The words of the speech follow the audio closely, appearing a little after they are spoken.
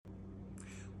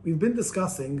we've been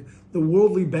discussing the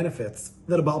worldly benefits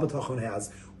that a Baal B'tachon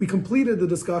has. We completed the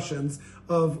discussions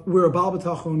of where a Baal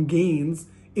B'tachon gains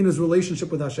in his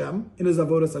relationship with Hashem, in his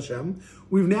avodas Hashem.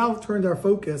 We've now turned our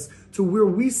focus to where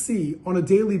we see on a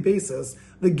daily basis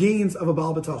the gains of a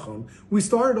Baal B'tachon. We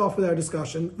started off with our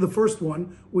discussion, the first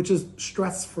one, which is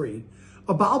stress-free.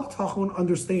 A Baal B'tachon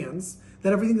understands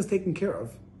that everything is taken care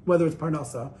of, whether it's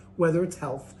parnasa, whether it's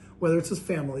health, whether it's his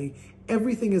family.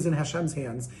 Everything is in Hashem's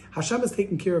hands. Hashem is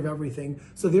taking care of everything,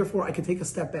 so therefore I can take a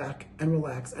step back and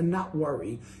relax and not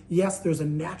worry. Yes, there's a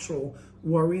natural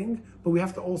worrying, but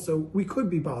we could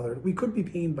be bothered, we could be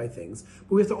pained by things,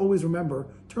 but we have to always remember,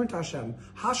 turn to Hashem.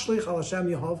 Hashleich al Hashem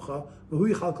yehavcha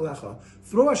v'hu yichal kalecha.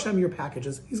 Throw Hashem your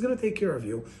packages, He's going to take care of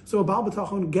you. So a Baal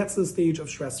B'tachon gets to the stage of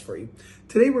stress-free.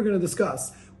 Today we're going to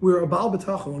discuss where a Baal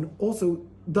B'tachon also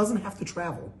doesn't have to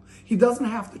travel. He doesn't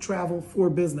have to travel for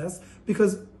business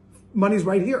because money's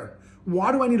right here.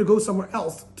 Why do I need to go somewhere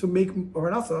else to make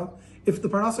parnasa if the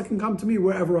parnasa can come to me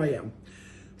wherever I am?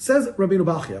 Says Rabbeinu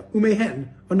Bachya, Umehen,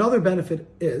 another benefit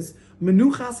is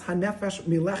menuchas hanefesh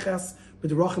mileches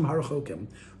b'derachim harachokim.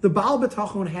 The Baal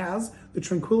B'tachon has the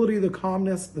tranquility, the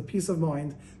calmness, the peace of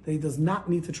mind that he does not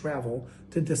need to travel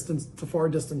to far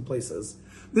distant places.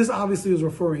 This obviously is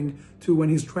referring to when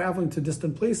he's traveling to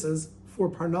distant places for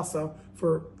parnasa,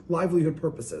 for livelihood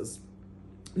purposes.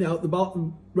 Now,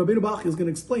 Rabbeinu Bachya is going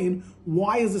to explain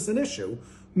why is this an issue.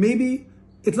 Maybe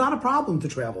it's not a problem to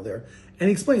travel there. And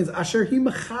he explains, Asher hi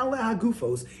mechale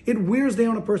hagufos, it wears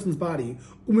down a person's body,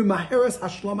 umimaheres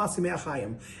hashlamas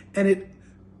yimei and it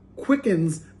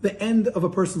quickens the end of a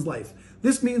person's life.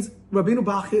 This means Rabbeinu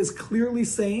Bachya is clearly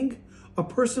saying a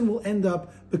person will end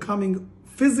up becoming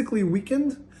physically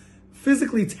weakened,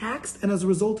 physically taxed, and as a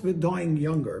result of it, dying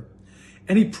younger.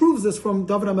 And he proves this from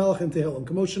David HaMelech in Tehillim.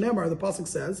 Kamo shenemar, the pasuk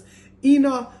says,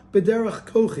 Ina b'derech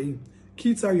kochi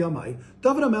kitzar yamai.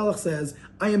 David HaMelech says,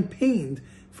 I am pained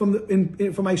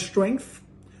from my strength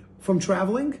from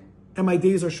traveling, and my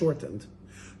days are shortened.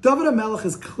 David HaMelech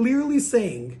is clearly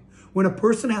saying, when a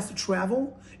person has to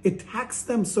travel, it taxes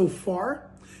them so far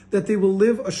that they will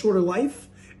live a shorter life,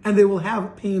 and they will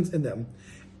have pains in them.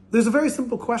 There's a very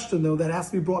simple question, though, that has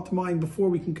to be brought to mind before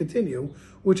we can continue,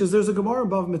 which is there's a Gemara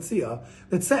above Metzia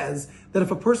that says that if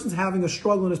a person's having a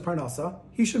struggle in his parnasa,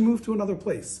 he should move to another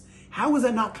place. How is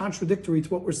that not contradictory to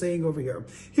what we're saying over here?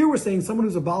 Here we're saying someone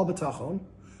who's a Baal B'tachon,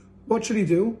 what should he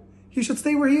do? He should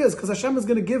stay where he is, because Hashem is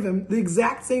going to give him the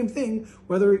exact same thing,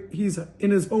 whether he's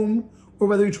in his home or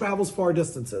whether he travels far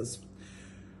distances.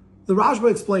 The Rashba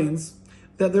explains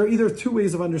that there are either two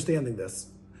ways of understanding this.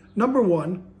 Number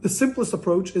one, the simplest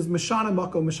approach is Mishana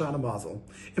Mako, Mishana Mazel.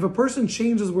 If a person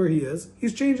changes where he is,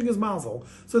 he's changing his mazel.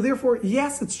 So therefore,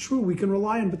 yes, it's true, we can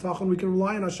rely on B'tachon, we can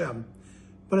rely on Hashem.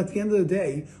 But at the end of the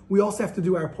day, we also have to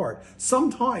do our part.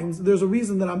 Sometimes there's a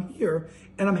reason that I'm here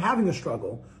and I'm having a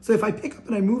struggle. So if I pick up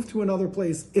and I move to another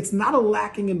place, it's not a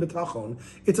lacking in B'tachon.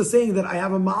 It's a saying that I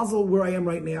have a mazel where I am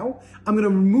right now. I'm going to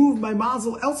remove my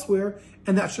mazel elsewhere,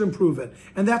 and that should improve it.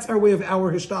 And that's our way of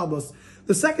our hishtadlus.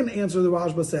 The second answer the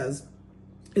Rashba says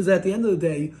is that at the end of the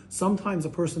day, sometimes a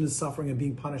person is suffering and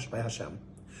being punished by Hashem.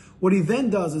 What he then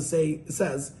does is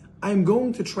says, I'm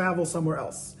going to travel somewhere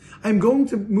else. I'm going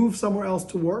to move somewhere else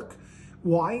to work.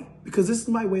 Why? Because this is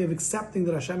my way of accepting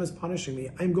that Hashem is punishing me.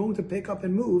 I'm going to pick up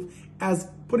and move as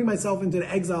putting myself into an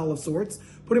exile of sorts,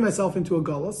 putting myself into a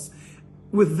gullus.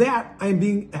 With that,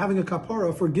 I'm having a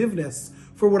kapara, forgiveness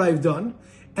for what I've done.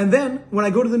 And then when I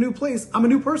go to the new place, I'm a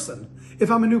new person. If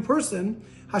I'm a new person,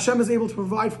 Hashem is able to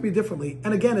provide for me differently.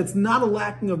 And again, it's not a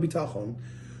lacking of bitachon.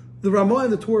 The Ramah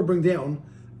and the Torah bring down,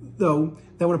 though,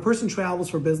 that when a person travels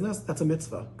for business, that's a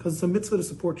mitzvah, because it's a mitzvah to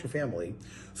support your family.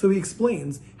 So he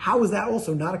explains, how is that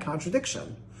also not a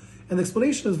contradiction? And the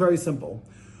explanation is very simple.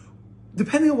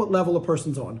 Depending on what level a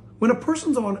person's on. When a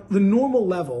person's on the normal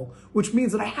level, which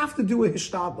means that I have to do a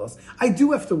hishtadlus, I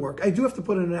do have to work, I do have to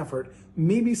put in an effort,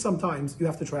 maybe sometimes you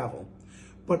have to travel.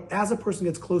 But as a person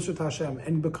gets closer to Hashem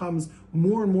and becomes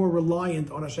more and more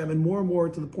reliant on Hashem and more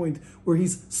to the point where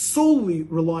he's solely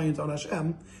reliant on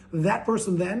Hashem, that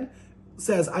person then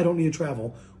says, I don't need to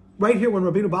travel. Right here, when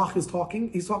Rabbeinu Bach is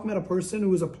talking, he's talking about a person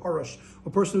who is a parush, a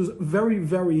person who's very,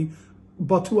 very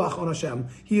batuach on Hashem.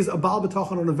 He is a Baal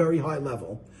B'tachon on a very high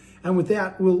level. And with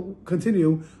that, we'll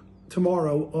continue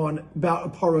tomorrow on about a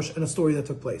parush and a story that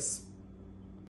took place.